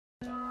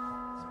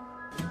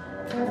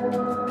I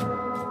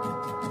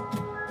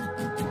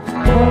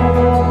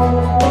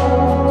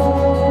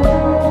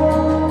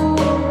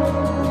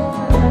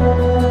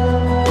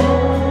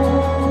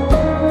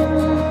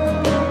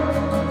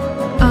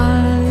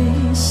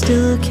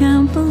still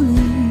can't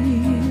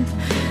believe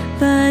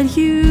that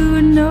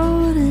you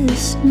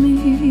noticed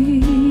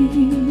me.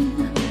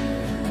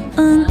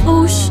 An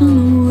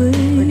ocean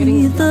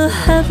away, the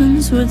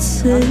heavens would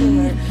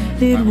say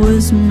it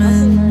was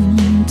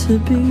meant to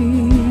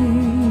be.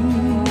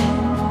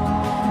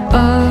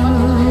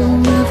 I'll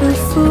never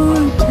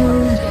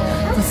forget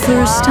the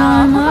first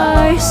time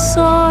I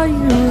saw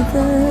you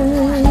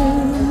there.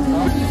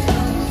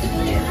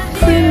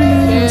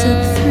 Primrose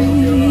at 3,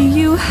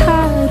 you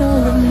had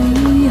all of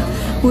me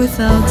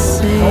without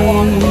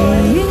saying a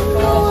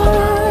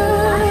word.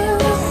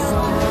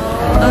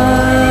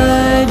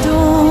 I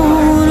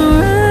don't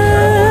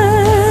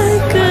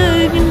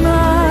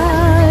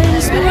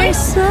recognize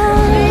myself.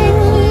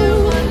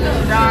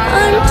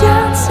 I'm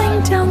dancing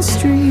down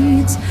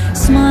streets,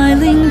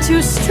 smiling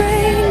to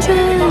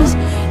strangers,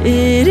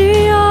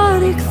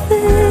 idiotic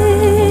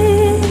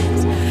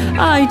things.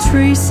 I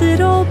trace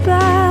it all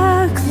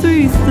back,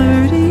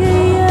 3:30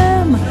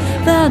 a.m.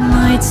 That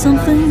night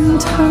something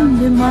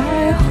turned in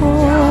my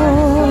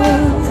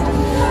heart.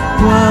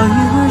 While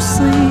you were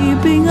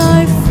sleeping,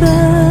 I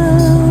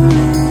fell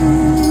in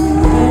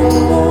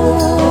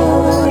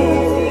love.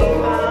 Easy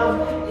come,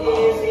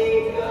 easy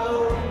go,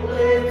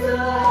 little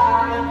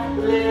high,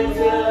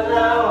 little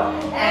low.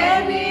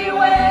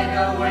 Anyway,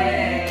 the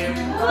wind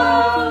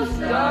blows,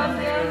 does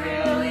it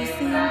really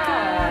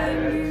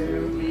matter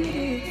to me?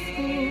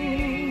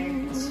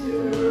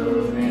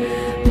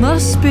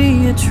 Must be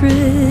a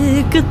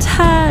trick, a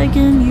tag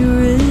in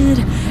your it,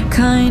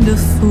 kind of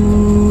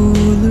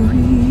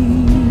foolery.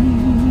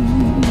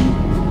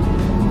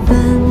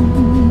 Then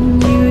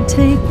you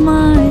take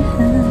my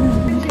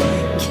hand,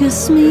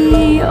 kiss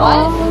me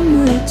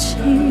on the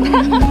cheek.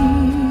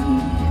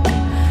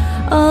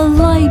 A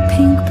light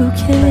pink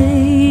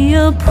bouquet,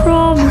 a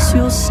promise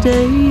you'll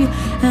stay,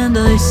 and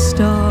I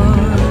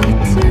start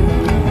to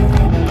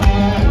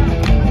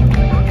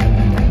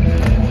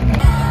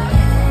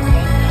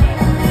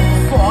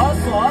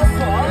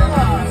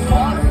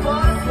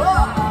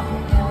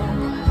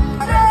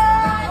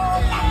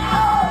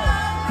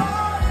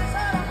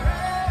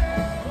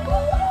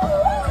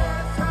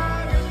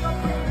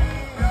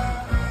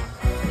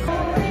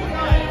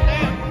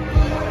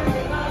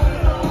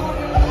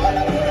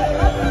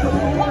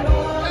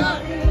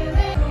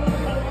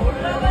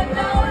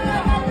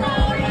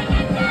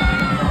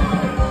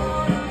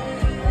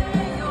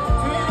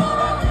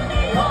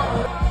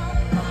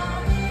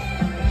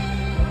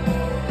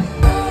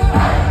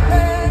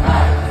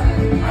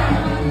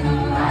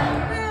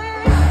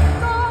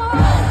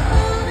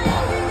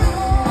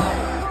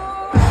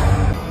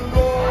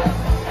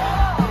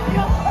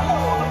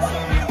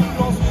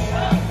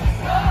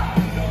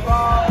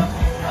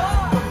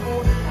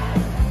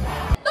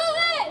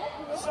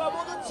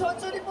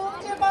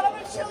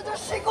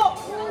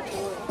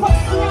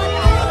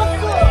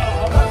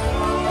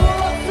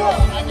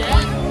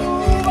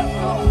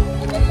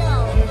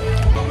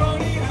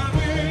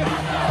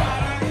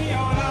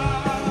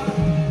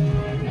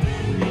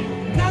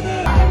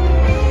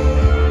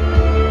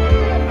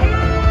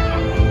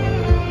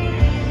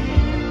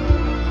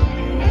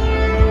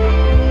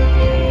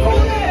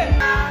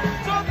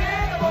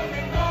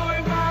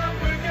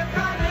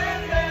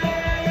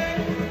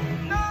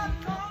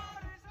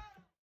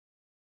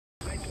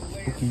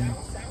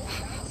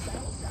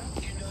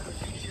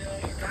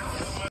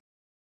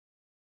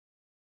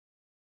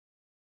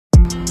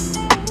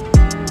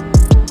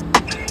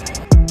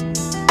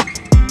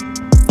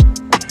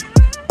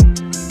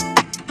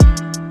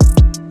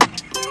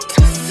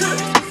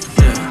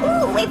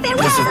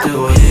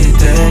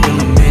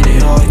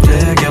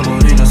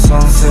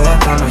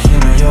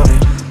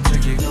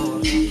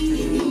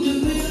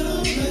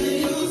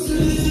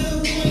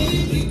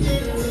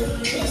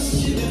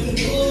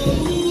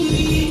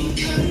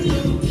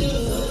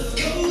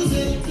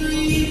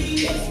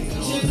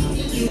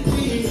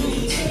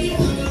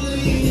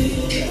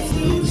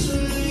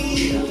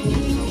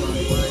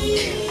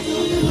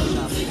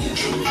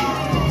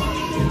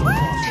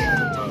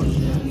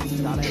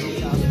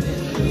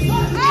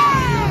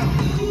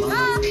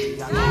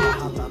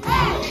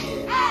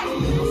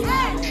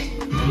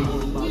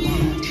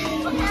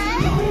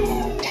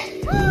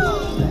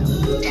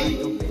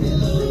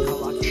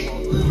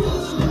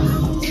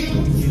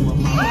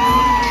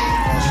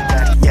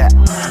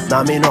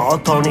波の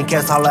音に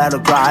消される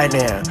グライニン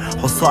グ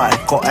細い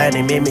声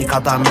に耳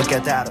傾け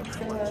てる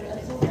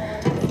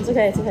It's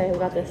okay, it's okay, we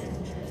got this.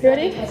 You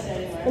ready?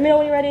 Let me know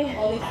when you're ready.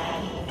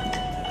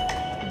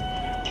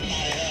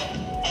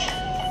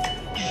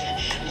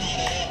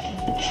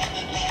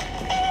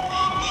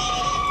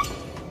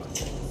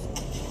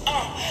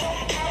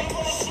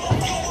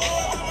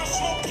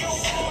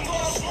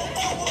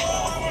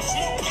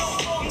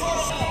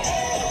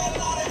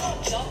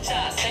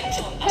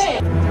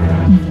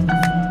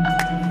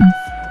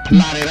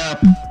 Light it up,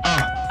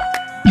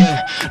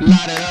 yeah.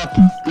 light it up,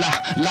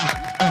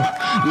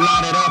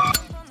 light it up.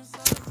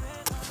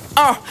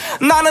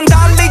 나는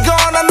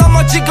달리거나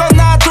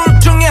넘어지거나 둘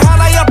중에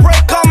하나야.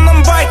 break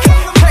없는 break,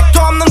 책도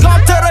없는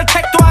것들을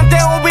책도 안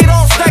떼고 위로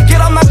stack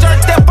it up. 난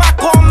절대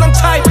바꾸 없는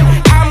type.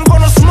 I'm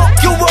gonna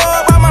smoke you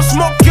up, I'ma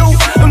smoke you.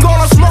 I'm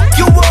gonna smoke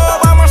you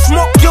up, I'ma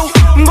smoke you.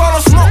 I'm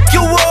gonna smoke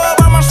you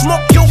up, I'ma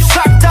smoke you.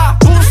 싹 다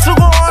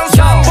부수고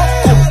원상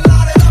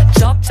복구.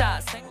 접자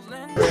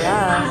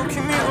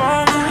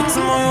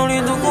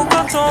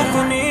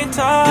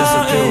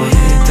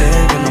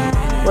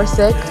We're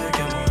sick,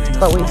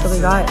 but we still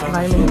got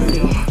vitamin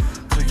C.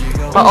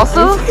 But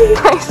also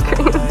ice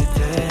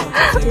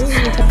cream.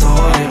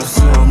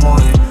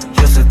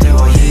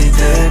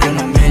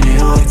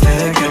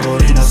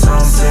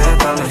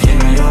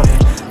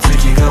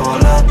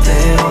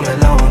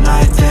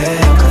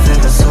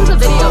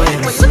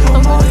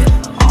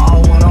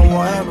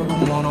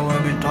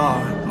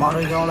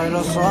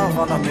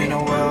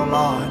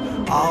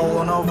 I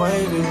wanna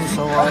wave you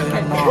so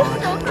I know.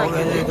 Don't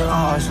get it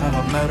eyes and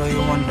I met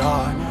you and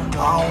die. I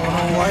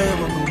wanna wave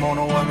you,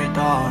 wanna wave me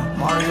die.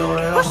 Mario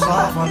little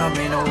soft and I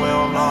mean a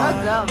well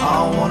lie.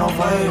 I wanna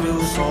wave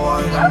you so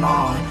I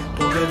know.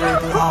 Don't get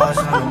it eyes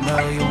and I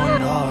met you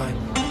and die.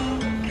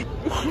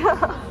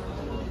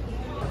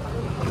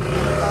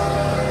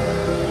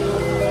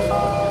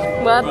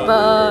 What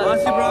the?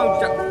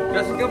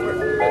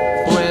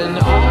 When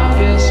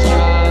August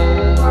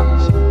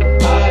comes,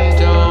 I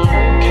don't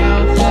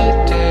count the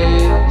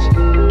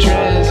days.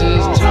 Trends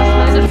is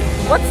time.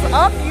 What's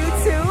up,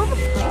 YouTube?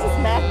 This is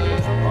Matthew.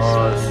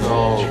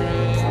 So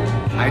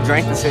I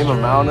drank the same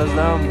amount as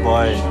them,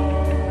 but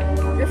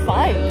You're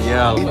fine.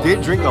 yeah, we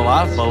did drink a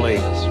lot, but like,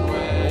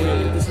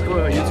 this is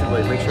going on YouTube,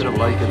 like, make sure to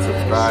like and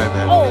subscribe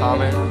and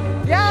comment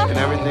Yeah. and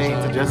everything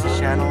to Jess's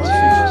channel.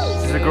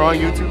 She's a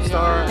growing YouTube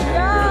star, and you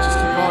know, just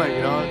keep going,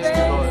 you know, just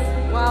keep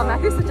going. Wow,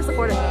 Matthew's such a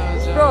supporter.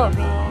 Bro,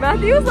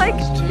 Matthew's like,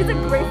 he's a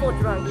grateful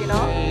drunk, you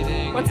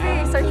know? Once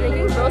we start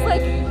drinking, bro's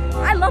like,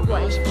 I love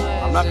life.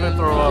 I'm not gonna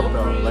throw up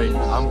though, like,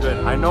 I'm good.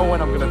 I know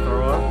when I'm gonna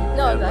throw up.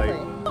 No, and, exactly.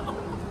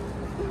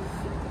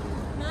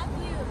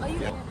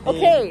 Like,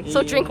 Okay,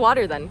 so drink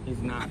water then.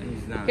 he's not.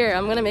 Here,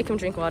 I'm gonna make him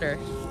drink water.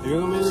 You're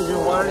gonna make me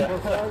drink water?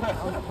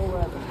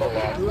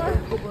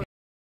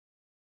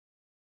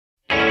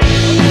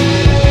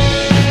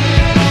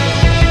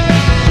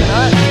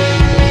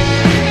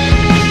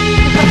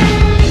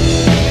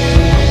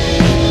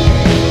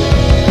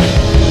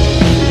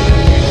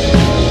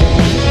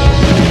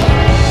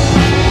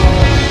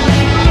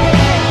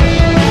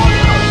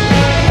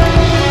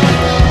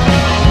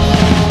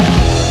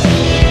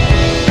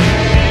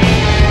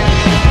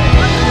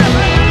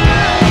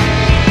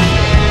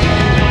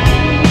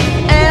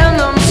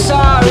 And I'm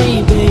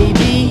sorry,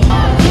 baby,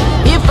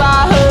 if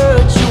I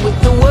hurt you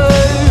with the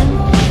word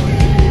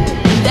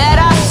that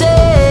I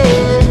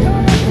said.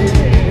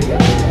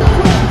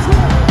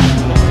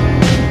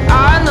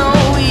 I know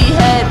we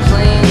had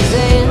plans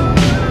and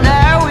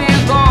now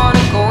we're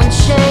gonna go and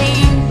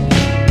change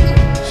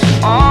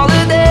all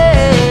of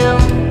them.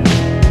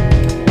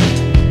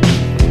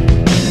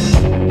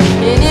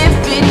 And if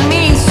it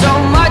means so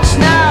much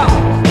now,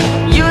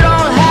 you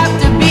don't have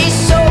to be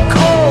so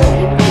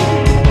cold.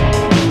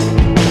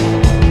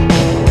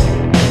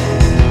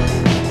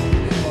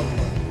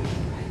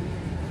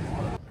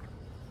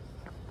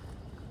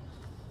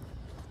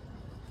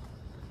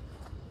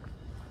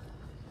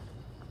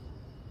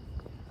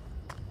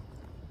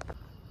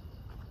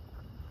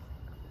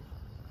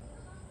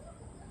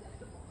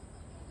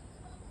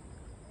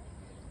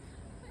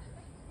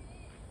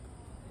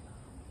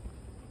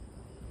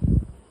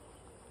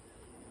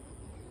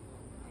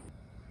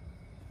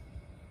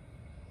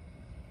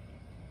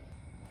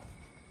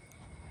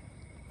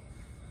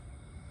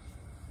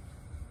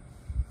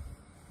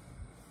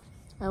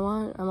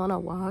 I'm on a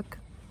walk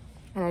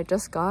and I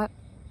just got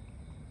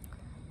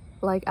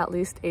like at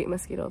least 8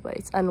 mosquito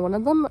bites and one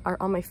of them are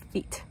on my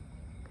feet.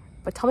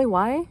 But tell me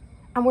why?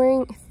 I'm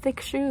wearing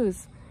thick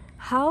shoes.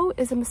 How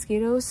is a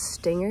mosquito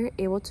stinger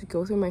able to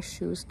go through my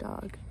shoes,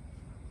 dog?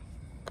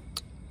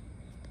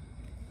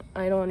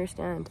 I don't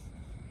understand.